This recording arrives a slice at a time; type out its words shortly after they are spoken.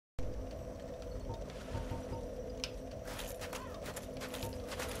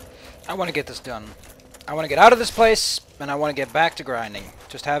I want to get this done. I want to get out of this place, and I want to get back to grinding.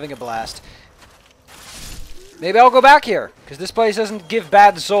 Just having a blast. Maybe I'll go back here, because this place doesn't give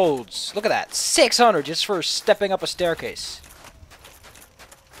bad souls. Look at that. 600 just for stepping up a staircase.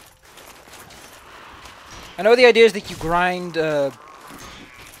 I know the idea is that you grind... I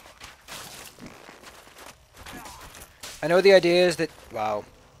know the idea is that... Wow.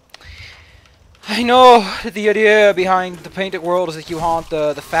 I know that the idea behind the painted world is that you haunt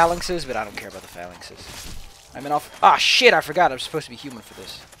the phalanxes, but I don't care about the phalanxes. I'm an off... Ah, shit, I forgot I'm supposed to be human for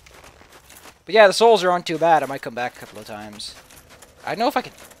this. But yeah, the souls aren't too bad. I might come back a couple of times. I don't know if I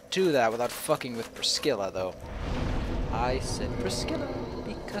can do that without fucking with Priscilla, though. I said Priscilla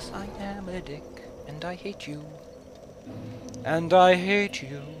because I am a dick, and I hate you. And I hate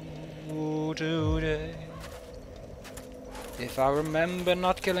you today. If I remember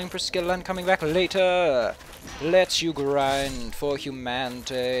not killing Priscilla and coming back later, lets you grind for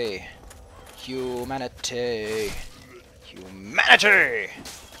humanity. Humanity. Humanity!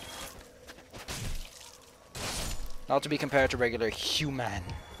 Not to be compared to regular human.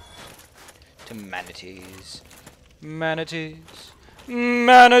 To manatees. Manatees.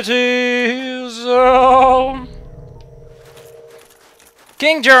 Manatees! Oh.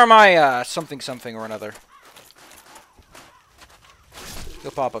 King Jeremiah! Something something or another. He'll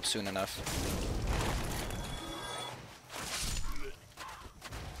pop up soon enough.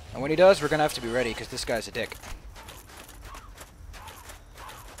 And when he does, we're gonna have to be ready, because this guy's a dick.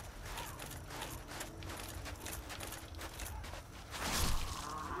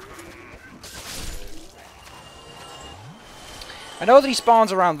 I know that he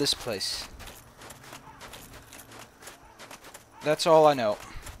spawns around this place. That's all I know.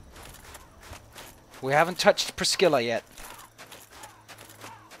 We haven't touched Priscilla yet.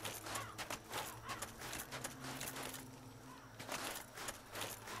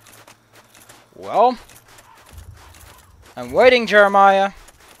 Well, I'm waiting, Jeremiah.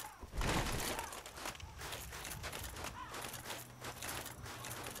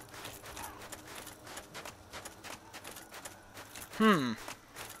 Hmm.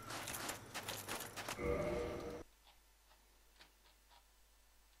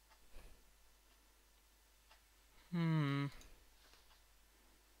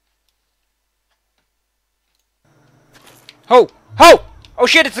 Ho! Ho! Oh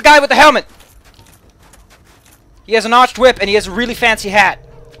shit, it's the guy with the helmet! He has a notched whip, and he has a really fancy hat.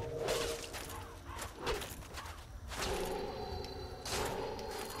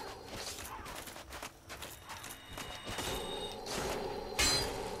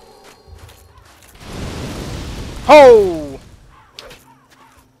 Ho!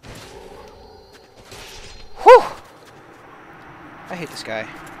 Whew! I hate this guy.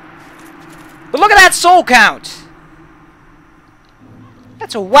 But look at that soul count!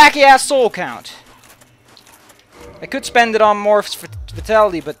 That's a wacky-ass soul count. I could spend it on more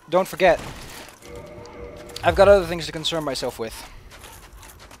vitality, but don't forget, I've got other things to concern myself with.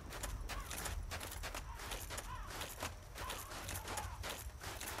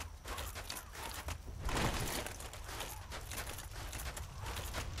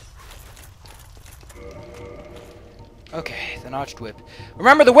 Okay, the notched whip.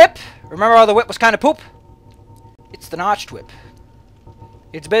 Remember the whip? Remember how the whip was kind of poop? It's the notched whip.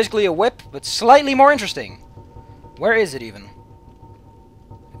 It's basically a whip, but slightly more interesting. Where is it even?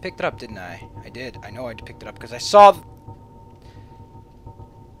 I picked it up, didn't I? I did. I know I picked it up because I saw...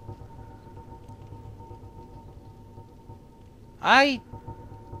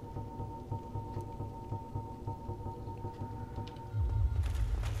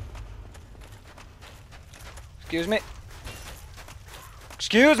 Excuse me.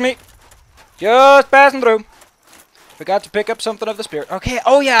 Excuse me. Just passing through. Forgot to pick up something of the spirit. Okay,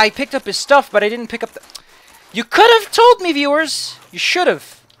 oh yeah, I picked up his stuff, but I didn't pick up the... You could have told me, viewers. You should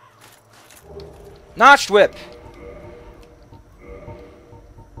have. Notched whip.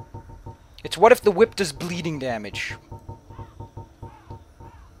 It's what if the whip does bleeding damage?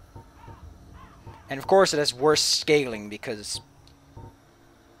 And of course it has worse scaling because...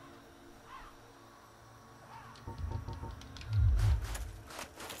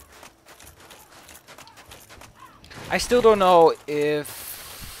 I still don't know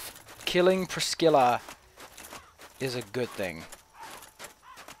if killing Priscilla is a good thing.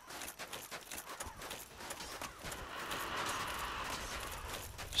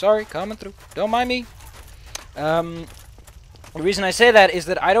 Sorry, coming through. Don't mind me. The reason I say that is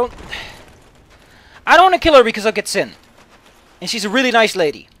that I don't want to kill her because I'll get sin. And she's a really nice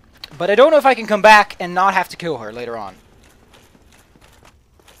lady. But I don't know if I can come back and not have to kill her later on.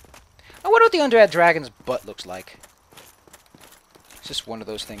 I wonder what the Undead Dragon's butt looks like. Just one of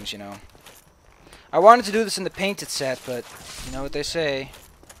those things, you know. I wanted to do this in the painted set, but you know what they say.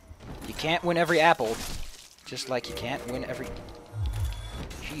 You can't win every apple. Just like you can't win every...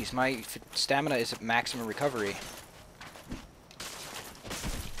 Jeez, my stamina is at maximum recovery.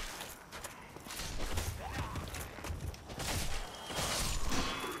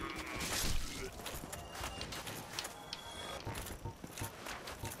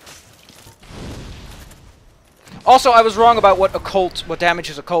 Also, I was wrong about what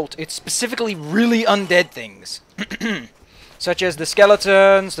damages occult. It's specifically really undead things. Such as the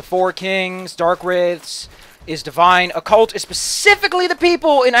skeletons, the four kings, dark wraiths, is divine. Occult is specifically the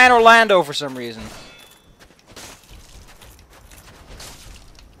people in Anne Orlando for some reason.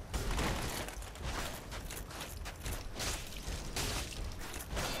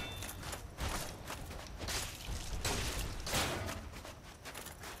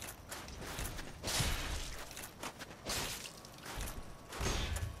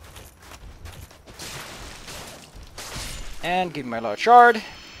 And give me my large shard.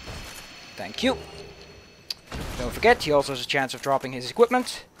 Thank you. Don't forget, he also has a chance of dropping his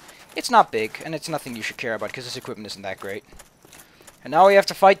equipment. It's not big, and it's nothing you should care about, because his equipment isn't that great. And now we have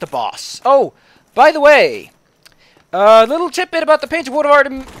to fight the boss. Oh, by the way, a little tidbit about the painted wood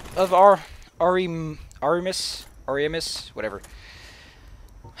of Arimis, whatever.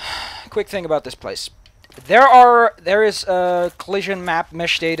 Quick thing about this place. There is a collision map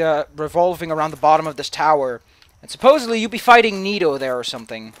mesh data revolving around the bottom of this tower. And supposedly you'd be fighting Nito there or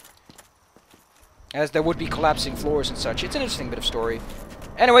something. As there would be collapsing floors and such. It's an interesting bit of story.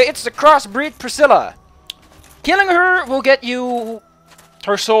 Anyway, it's the crossbreed Priscilla. Killing her will get you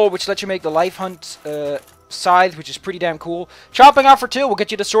her soul, which lets you make the life hunt scythe, which is pretty damn cool. Chopping off her tail will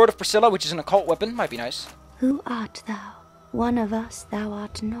get you the sword of Priscilla, which is an occult weapon. Might be nice. Who art thou? One of us thou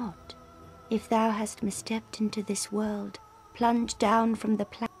art not. If thou hast misstepped into this world, plunge down from the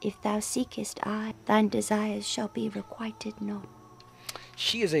if thou seekest I, thine desires shall be requited not.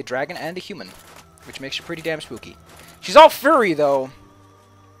 She is a dragon and a human, which makes her pretty damn spooky. She's all furry, though.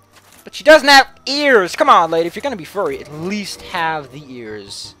 But she doesn't have ears! Come on, lady, if you're gonna be furry, at least have the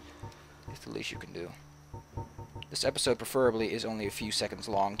ears. It's the least you can do. This episode, preferably, is only a few seconds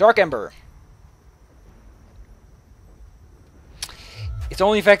long. Dark Ember. It's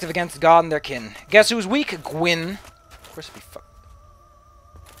only effective against God and their kin. Guess who's weak? Gwyn. Of course it'd be fuck.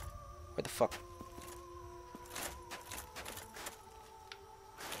 Where the fuck?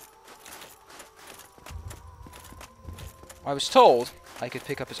 I was told I could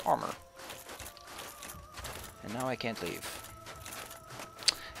pick up his armor. And now I can't leave.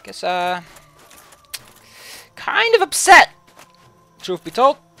 Guess, kind of upset! Truth be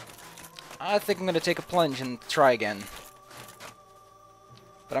told. I think I'm gonna take a plunge and try again.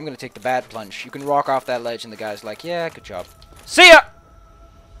 But I'm gonna take the bad plunge. You can walk off that ledge and the guy's like, yeah, good job. See ya!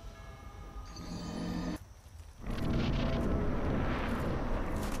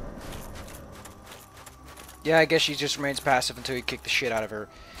 Yeah, I guess she just remains passive until you kick the shit out of her.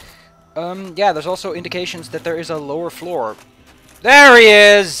 Yeah, there's also indications that there is a lower floor. There he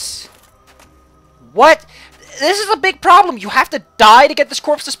is! What? This is a big problem. You have to die to get this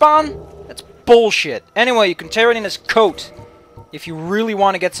corpse to spawn? That's bullshit. Anyway, you can tear it in his coat if you really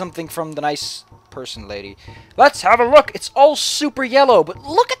want to get something from the nice person lady. Let's have a look. It's all super yellow, but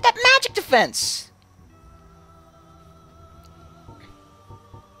look at that magic defense!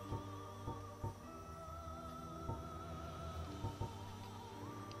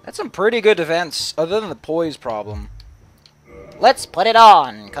 That's some pretty good defense, other than the poise problem. Let's put it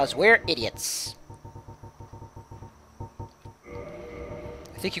on, cause we're idiots.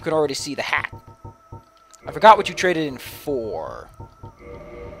 I think you can already see the hat. I forgot what you traded in for.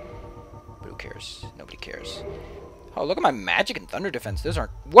 But who cares? Nobody cares. Oh, look at my magic and thunder defense. Those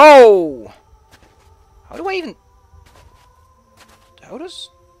aren't... Whoa! How do I even... How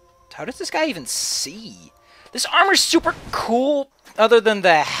does this guy even see? This armor's super cool, other than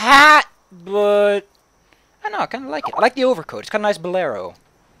the hat, but... I don't know, I kind of like it. I like the overcoat. It's kind of nice bolero.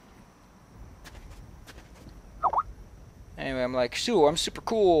 Anyway, I'm like, Sue, I'm super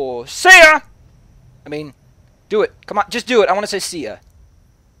cool. See ya! I mean, do it. Come on, just do it. I want to say see ya.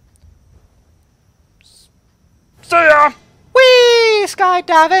 See ya! Whee!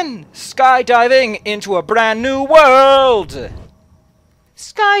 Skydiving! Skydiving into a brand new world!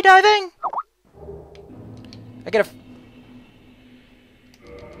 Skydiving! I get a...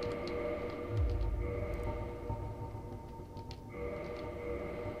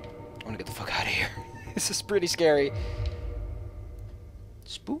 I want to get the fuck out of here. This is pretty scary.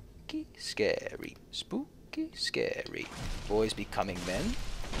 Spooky, scary. Spooky, scary. Boys becoming men.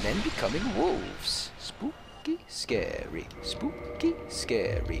 Men becoming wolves. Spooky, Spooky, scary. Spooky,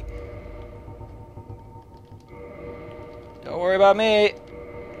 scary. Don't worry about me.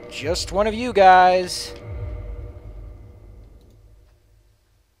 Just one of you guys.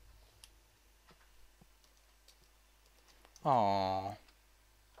 Aww.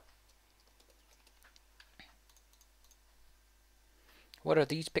 What are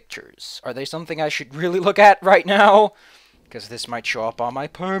these pictures? Are they something I should really look at right now? Because this might show up on my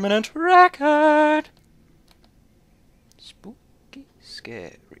permanent record. Spooky,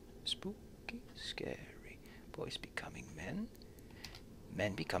 scary. Spooky, scary. Boys becoming men.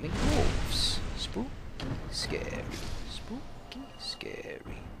 Men becoming wolves. Spooky, scary. Spooky,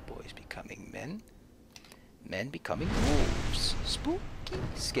 scary. Boys becoming men. Men becoming wolves. Spooky,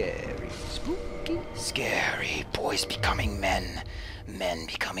 scary. Spooky, scary. Boys becoming men. Men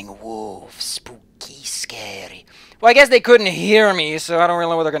becoming wolves. Spooky, scary. Well, I guess they couldn't hear me, so I don't really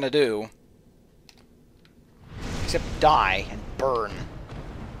know what they're gonna do. Except die and burn.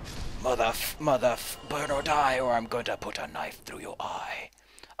 Burn or die, or I'm going to put a knife through your eye.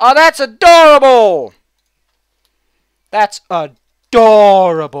 Oh, that's adorable! That's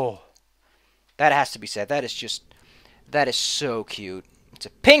adorable. That has to be said. That is so cute. It's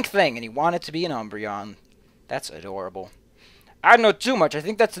a pink thing, and he wanted to be an Umbreon. That's adorable. I don't know too much. I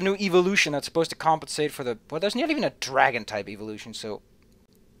think that's the new evolution that's supposed to compensate for the... Well, there's not even a dragon-type evolution, so...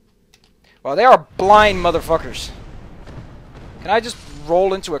 Well, they are blind motherfuckers. Can I just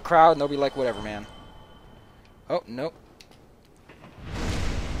roll into a crowd and they'll be like, whatever, man. Oh, nope.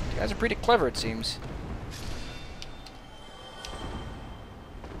 You guys are pretty clever, it seems.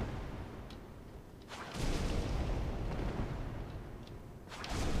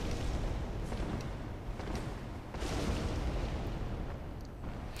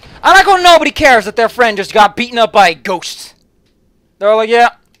 I like how nobody cares that their friend just got beaten up by ghosts. They're like,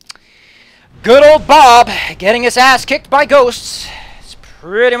 yeah, good old Bob getting his ass kicked by ghosts. It's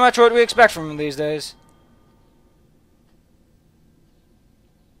pretty much what we expect from him these days.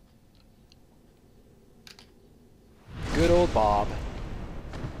 Good old Bob.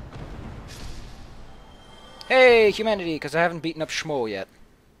 Hey, humanity, because I haven't beaten up Schmo yet.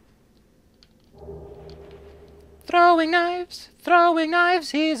 Throwing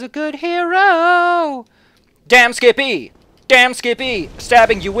knives, he's a good hero! Damn Skippy! Damn Skippy!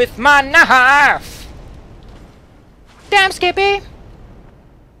 Stabbing you with my knife! Damn Skippy!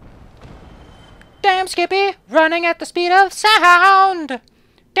 Damn Skippy! Running at the speed of sound!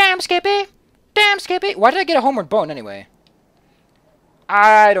 Damn Skippy! Damn Skippy! Why did I get a homeward bone anyway?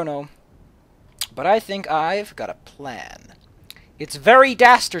 I don't know. But I think I've got a plan. It's very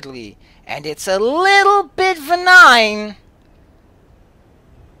dastardly, and it's a little bit benign.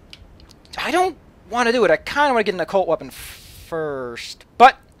 I don't want to do it. I kind of want to get an occult weapon first.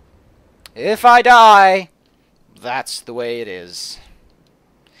 But if I die, that's the way it is.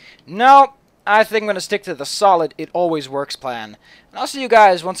 No, I think I'm going to stick to the solid it always works plan. And I'll see you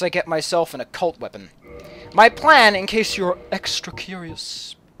guys once I get myself an occult weapon. My plan, in case you're extra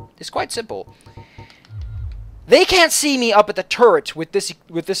curious, is quite simple. They can't see me up at the turret with this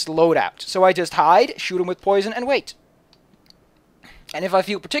loadout, so I just hide, shoot them with poison, and wait. And if I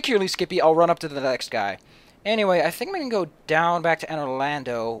feel particularly skippy, I'll run up to the next guy. Anyway, I think I'm going to go down back to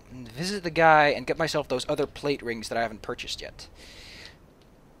Orlando, visit the guy, and get myself those other plate rings that I haven't purchased yet.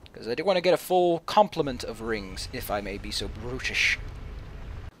 Because I do want to get a full complement of rings, if I may be so brutish.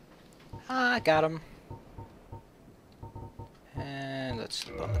 Ah, got him. And let's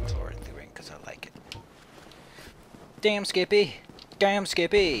slip on the chlorine ring, because I like it. Damn Skippy. Damn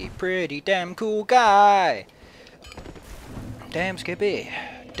Skippy. Pretty damn cool guy. Damn Skippy.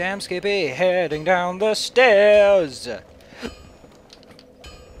 Damn Skippy. Heading down the stairs.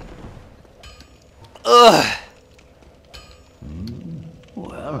 Ugh.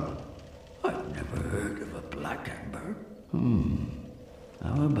 Well, I've never heard of a Black Ember.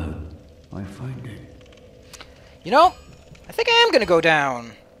 How about I find it? You know, I think I am gonna go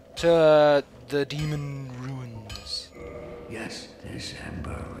down to the demon ruins. Yes, this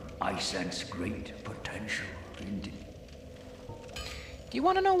Ember, I sense great potential indeed. Do you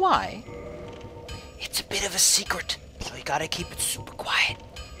want to know why? It's a bit of a secret, so we gotta keep it super quiet.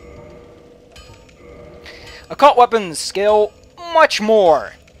 Occult weapons scale much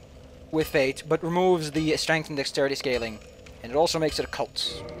more with fate, but removes the strength and dexterity scaling, and it also makes it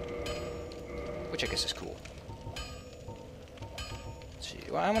occult, which I guess is cool. Let's see,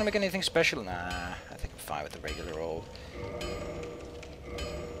 do I want to make anything special? Nah, I think I'm fine with the regular old.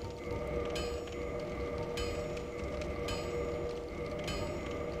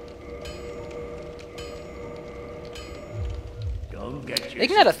 get you.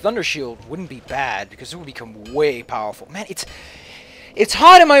 Ignite a Thunder Shield wouldn't be bad, because it would become way powerful. Man, it's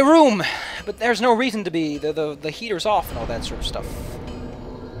hot in my room, but there's no reason to be. The heater's off and all that sort of stuff.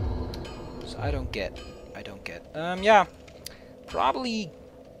 So I don't get. Yeah. Probably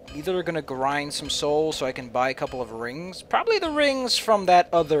either gonna grind some souls so I can buy a couple of rings. Probably the rings from that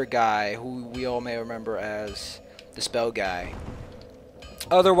other guy, who we all may remember as the spell guy.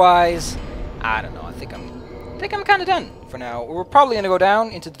 Otherwise, I don't know. I think I'm kind of done for now. We're probably gonna go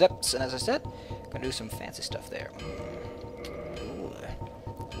down into the depths, and as I said, gonna do some fancy stuff there. Ooh,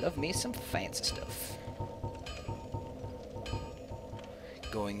 love me some fancy stuff.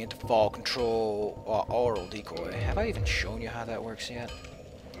 Going into fall control, oral decoy. Have I even shown you how that works yet?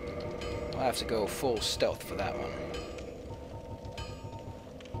 I'll have to go full stealth for that one.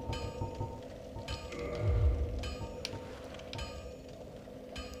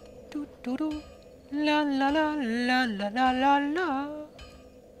 Do do do, la la la la la la la la.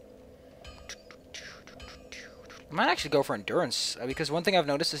 I might actually go for endurance, because one thing I've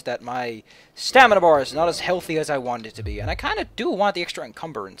noticed is that my stamina bar is not as healthy as I want it to be, and I kind of do want the extra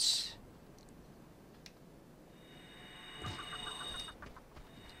encumbrance.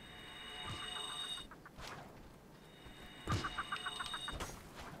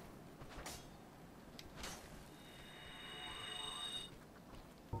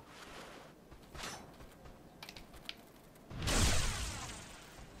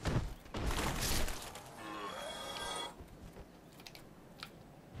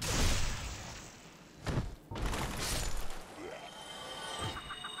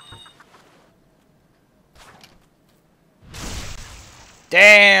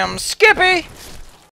 Damn, Skippy!